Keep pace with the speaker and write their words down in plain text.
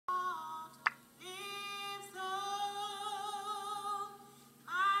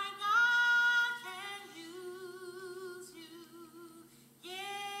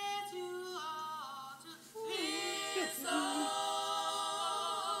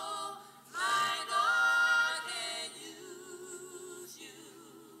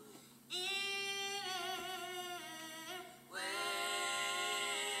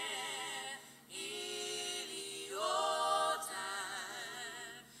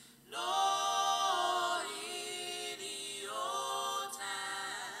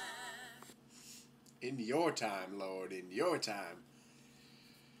In your time, Lord, in your time.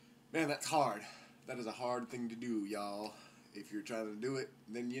 Man, that's hard. That is a hard thing to do, y'all. If you're trying to do it,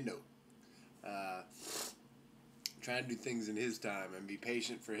 then you know. Trying to do things in His time and be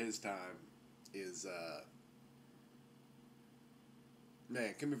patient for His time is, man,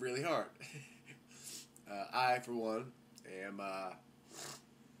 it can be really hard. I, for one, am,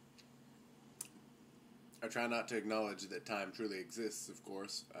 I try not to acknowledge that time truly exists, of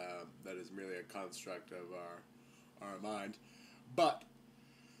course. That is merely a construct of our mind. But,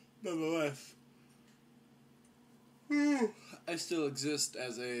 nonetheless, I still exist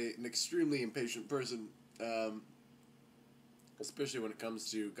as an extremely impatient person, especially when it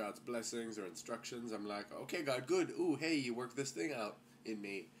comes to God's blessings or instructions. I'm like, okay, God, good. Ooh, hey, you worked this thing out in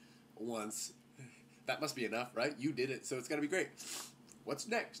me once. That must be enough, right? You did it, so it's got to be great. What's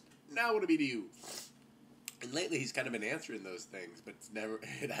next? Now what do we do? And lately he's kind of been answering those things, but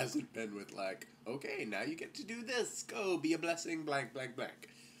it hasn't been with like, okay, now you get to do this. Go, be a blessing, blank, blank, blank.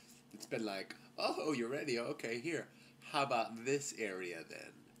 It's been like, oh, you're ready. Okay, here. How about this area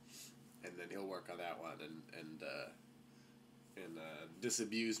then? And then he'll work on that one and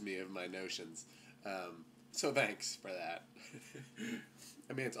disabuse me of my notions. So thanks for that.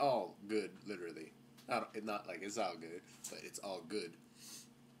 I mean, it's all good, literally. Not like it's all good, but it's all good.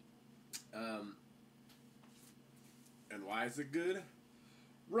 And why is it good?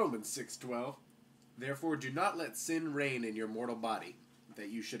 Romans 6:12. Therefore do not let sin reign in your mortal body, that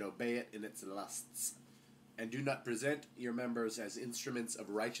you should obey it in its lusts. And do not present your members as instruments of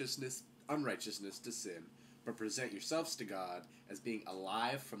unrighteousness to sin, but present yourselves to God as being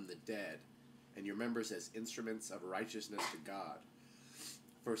alive from the dead, and your members as instruments of righteousness to God.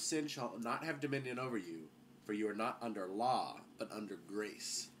 For sin shall not have dominion over you, for you are not under law, but under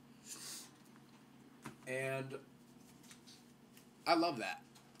grace. And I love that.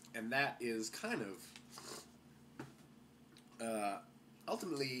 And that is kind of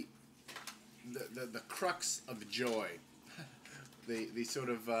ultimately the crux of joy. the sort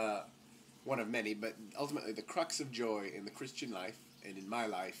of one of many, but ultimately the crux of joy in the Christian life and in my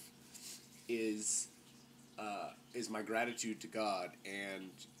life is my gratitude to God,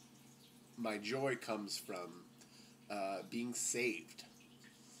 and my joy comes from being saved.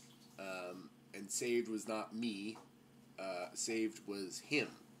 And saved was not me. Saved was Him.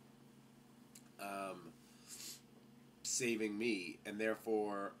 Saving me, and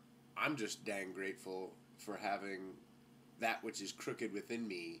therefore I'm just dang grateful for having that which is crooked within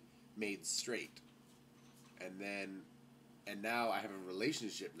me made straight. And now I have a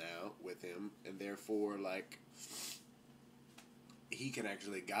relationship now with Him, and therefore, like, He can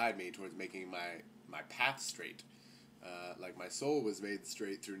actually guide me towards making my path straight. Like, my soul was made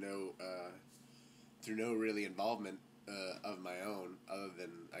straight through no really involvement of my own, other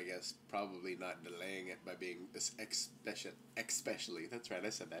than, I guess, probably not delaying it by being especially, that's right, I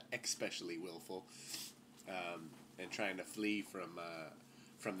said that, especially willful, and trying to flee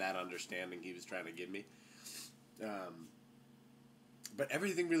from that understanding He was trying to give me. But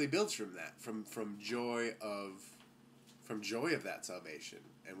everything really builds from that, from joy of that salvation.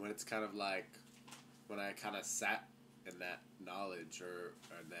 And when it's kind of like, when I kind of sat in that knowledge or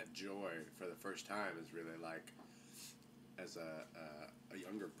that joy for the first time, is really like, as a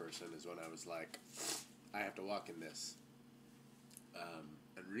younger person, is when I was like, I have to walk in this.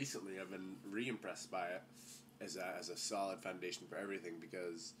 And recently I've been re-impressed by it as a solid foundation for everything,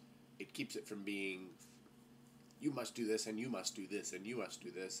 because it keeps it from being, you must do this, and you must do this, and you must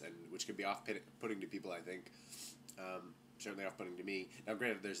do this, and which can be off-putting to people, I think. Certainly off-putting to me. Now,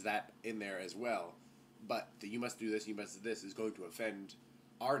 granted, there's that in there as well, but the you must do this, you must do this is going to offend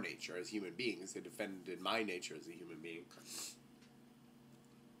our nature as human beings. It offended my nature as a human being.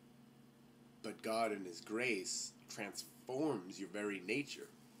 But God, in His grace, transforms your very nature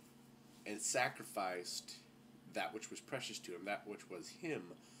and sacrificed that which was precious to Him, that which was Him,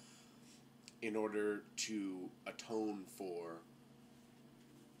 in order to atone for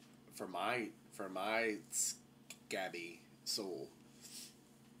my scabby soul.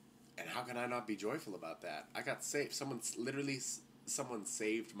 And how can I not be joyful about that? I got saved. Someone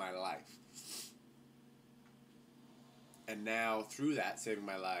saved my life. And now, through that saving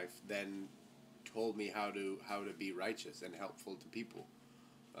my life, then told me how to be righteous and helpful to people.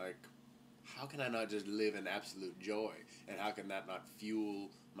 Like, how can I not just live in absolute joy? And how can that not fuel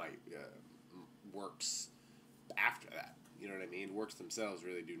my works after that? You know what I mean? Works themselves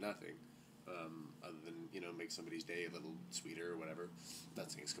really do nothing. Other than, make somebody's day a little sweeter or whatever. Not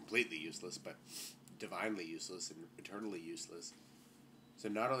saying it's completely useless, but divinely useless and eternally useless. So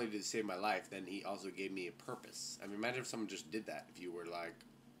not only did He save my life, then He also gave me a purpose. I mean, imagine if someone just did that. If you were, like,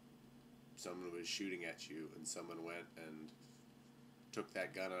 someone was shooting at you and someone went and took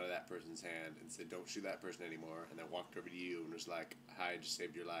that gun out of that person's hand and said, don't shoot that person anymore, and then walked over to you and was like, hi, I just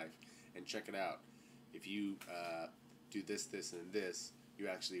saved your life, and check it out. If you do this, this, and this, you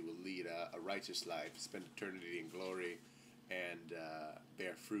actually will lead a righteous life, spend eternity in glory, and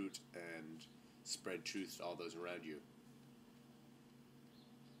bear fruit and spread truth to all those around you.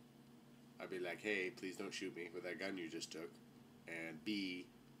 I'd be like, hey, please don't shoot me with that gun you just took. And B,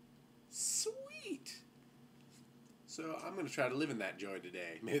 sweet! So I'm going to try to live in that joy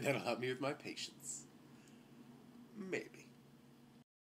today. Maybe that'll help me with my patience. Maybe.